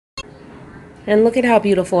And look at how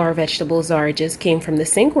beautiful our vegetables are. It just came from the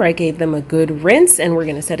sink where I gave them a good rinse, and we're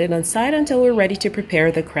gonna set it on side until we're ready to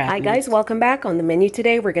prepare the crab. Hi guys, welcome back. On the menu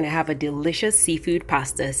today, we're gonna have a delicious seafood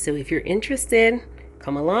pasta. So if you're interested,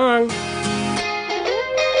 come along.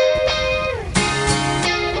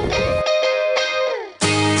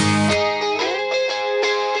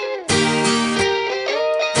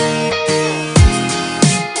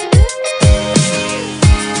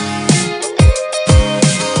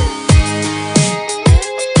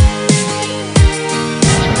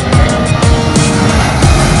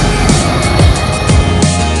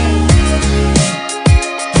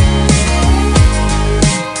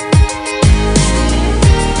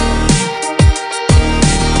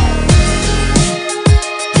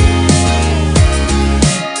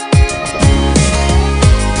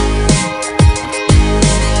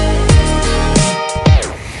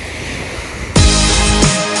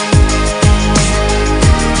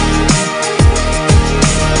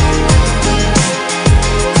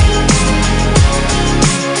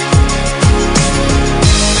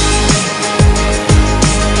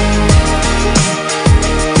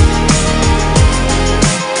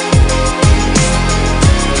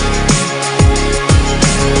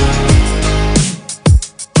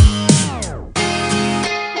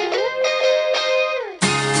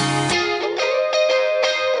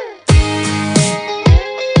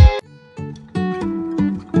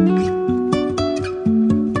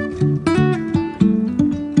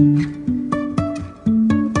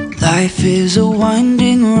 Life is a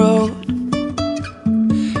winding road,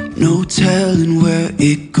 no telling where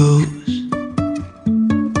it goes.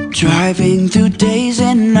 Driving through days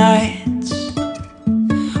and nights,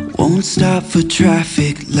 won't stop for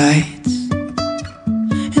traffic lights.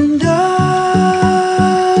 And I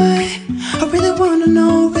really wanna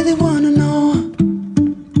know,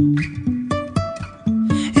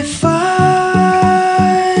 if I'll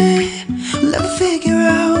ever figure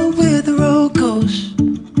out where the road goes.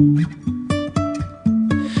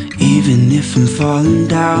 Even if I'm falling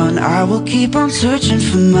down, I will keep on searching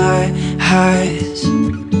for my highs.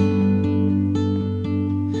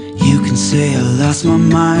 You can say I lost my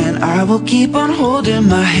mind, I will keep on holding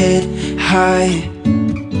my head high.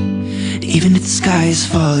 Even if the sky is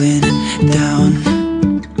falling down.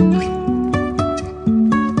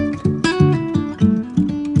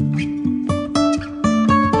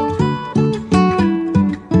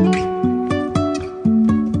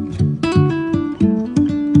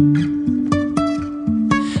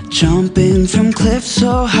 Jumping from cliffs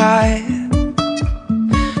so high,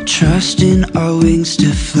 trusting our wings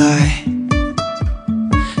to fly.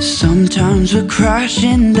 Sometimes we're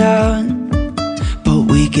crashing down, but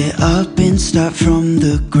we get up and start from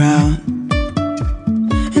the ground.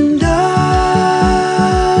 And I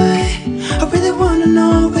really wanna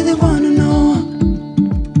know,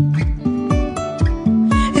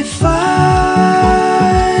 if I'll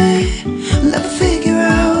ever figure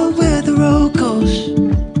out where the road goes.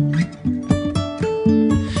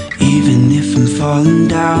 Even if I'm falling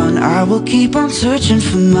down, I will keep on searching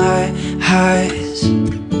for my highs.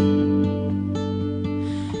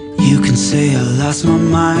 You can say I lost my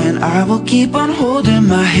mind, I will keep on holding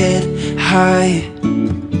my head high.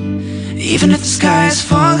 Even if the sky is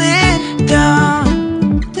falling down,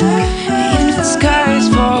 even if the sky is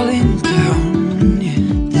falling down,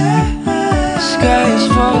 yeah. The sky is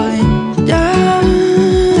falling down.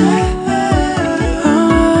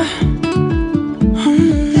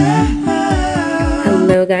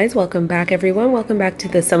 Hello guys, welcome back everyone. Welcome back to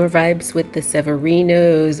the Summer Vibes with the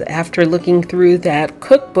Severinos. After looking through that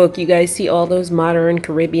cookbook, you guys see all those modern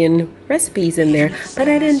Caribbean recipes in there, but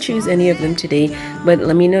I didn't choose any of them today. But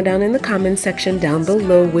let me know down in the comments section down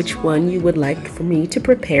below which one you would like for me to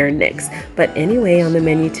prepare next. But anyway, on the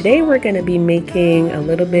menu today, we're going to be making a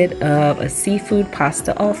little bit of a seafood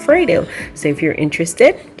pasta Alfredo. So if you're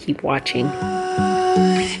interested, keep watching.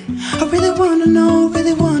 I really wanna know,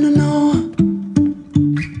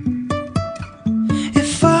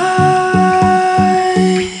 if I'll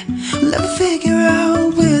ever figure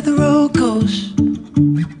out where the road goes.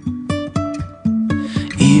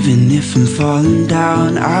 Even if I'm falling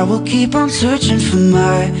down, I will keep on searching for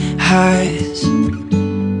my highs.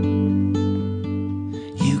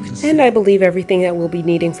 And I believe everything that we'll be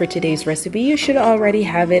needing for today's recipe, you should already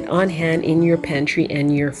have it on hand in your pantry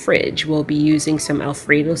and your fridge. We'll be using some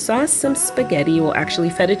Alfredo sauce, some spaghetti, well actually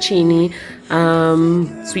fettuccine,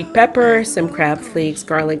 sweet pepper, some crab flakes,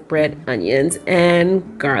 garlic bread, onions, and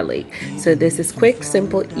garlic. So this is quick,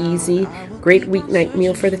 simple, easy, great weeknight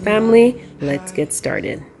meal for the family. Let's get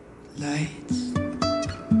started. Lights.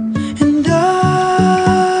 And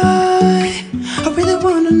I really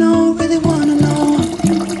wanna know,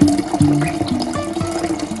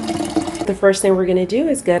 first thing we're going to do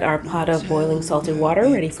is get our pot of boiling salted water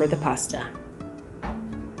ready for the pasta.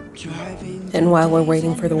 And while we're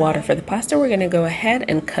waiting for the water for the pasta, we're going to go ahead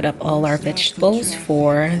and cut up all our vegetables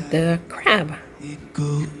for the crab.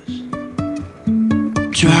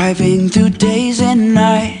 Driving through days and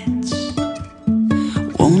nights,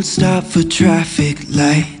 won't stop for traffic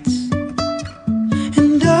lights.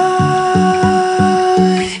 And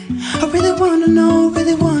I really wanna know,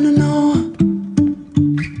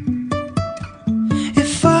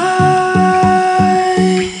 if I'll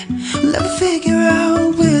ever figure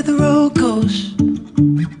out where the road goes.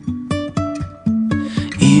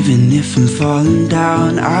 Even if I'm falling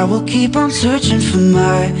down, I will keep on searching for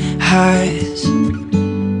my highs.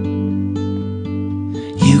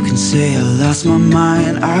 You can say I lost my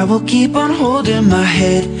mind, I will keep on holding my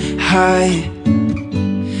head high,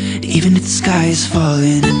 even if the sky is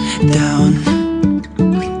falling down.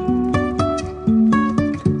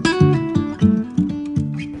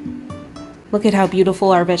 Look at how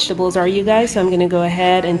beautiful our vegetables are, you guys. So I'm going to go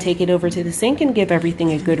ahead and take it over to the sink and give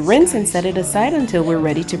everything a good rinse and set it aside until we're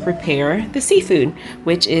ready to prepare the seafood,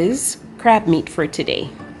 which is crab meat for today.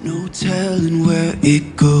 No telling where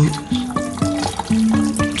it goes.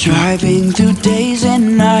 Driving through days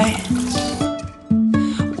and nights,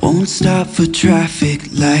 won't stop for traffic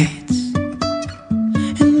lights.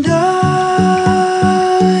 And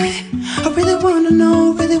I really wanna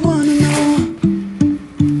know,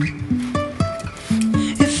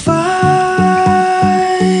 if I'll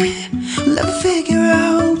ever figure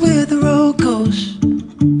out where the road goes.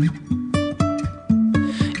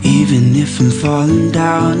 Even if I'm falling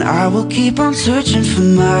down, I will keep on searching for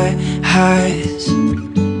my highs.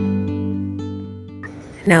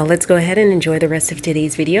 Now let's go ahead and enjoy the rest of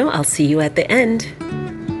today's video. I'll see you at the end.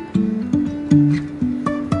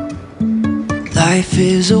 Life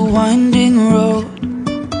is a winding road,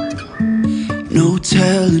 no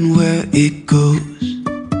telling where it goes.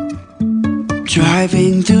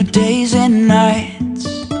 Driving through days and nights,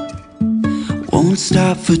 won't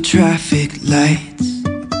stop for traffic lights.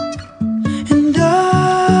 And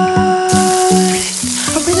I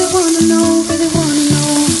really wanna know,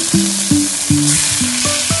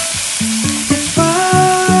 if I'll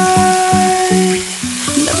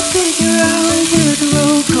ever figure out where the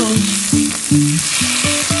road goes.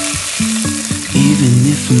 Even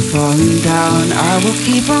if I'm falling down, I will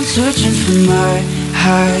keep on searching for my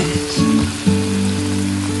highs.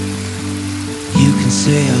 You can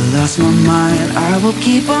say I lost my mind, I will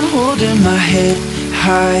keep on holding my head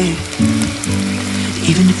high,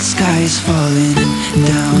 even if the sky is falling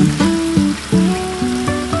down.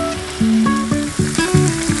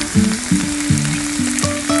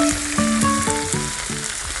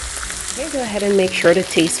 Go ahead and make sure to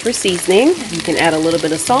taste for seasoning. You can add a little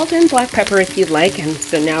bit of salt and black pepper if you'd like. And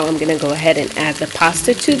so now I'm going to go ahead and add the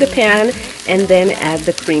pasta to the pan and then add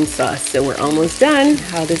the cream sauce. So we're almost done.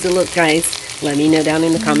 How does it look, guys? Let me know down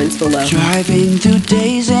in the comments below. Driving through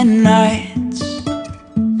days and nights,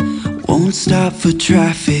 won't stop for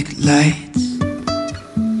traffic lights.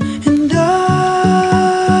 And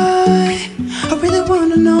I really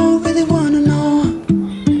wanna know,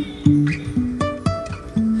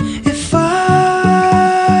 if I'll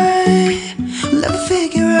ever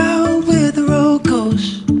figure out where the road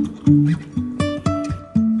goes.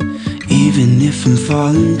 Even if I'm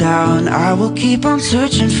falling down, I will keep on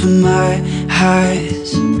searching for my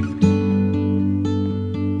highs.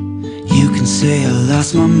 You can say I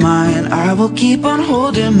lost my mind, I will keep on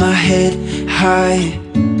holding my head high,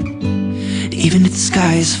 even if the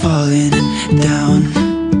sky is falling down.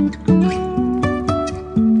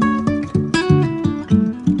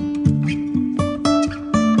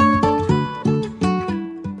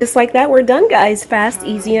 Just like that, we're done, guys. Fast,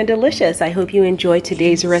 easy, and delicious. I hope you enjoyed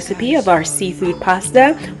today's recipe of our seafood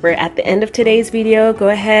pasta. We're at the end of today's video. Go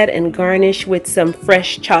ahead and garnish with some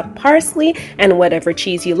fresh chopped parsley and whatever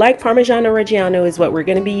cheese you like. Parmesan or Reggiano is what we're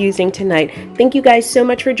going to be using tonight. Thank you guys so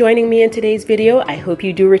much for joining me in today's video. I hope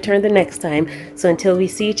you do return the next time. So until we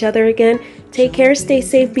see each other again, take care, stay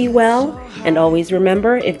safe, be well, and always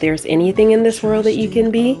remember, if there's anything in this world that you can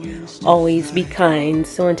be, always be kind.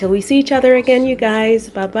 So until we see each other again, you guys,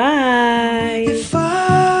 bye-bye. If I'll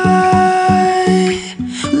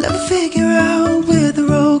ever figure out where the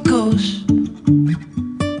road goes.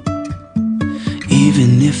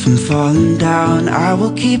 Even if I'm falling down, I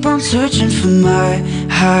will keep on searching for my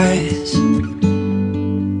highs.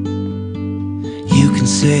 You can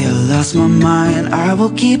say I lost my mind, I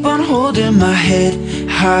will keep on holding my head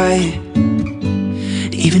high,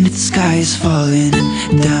 even if the sky is falling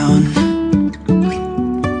down.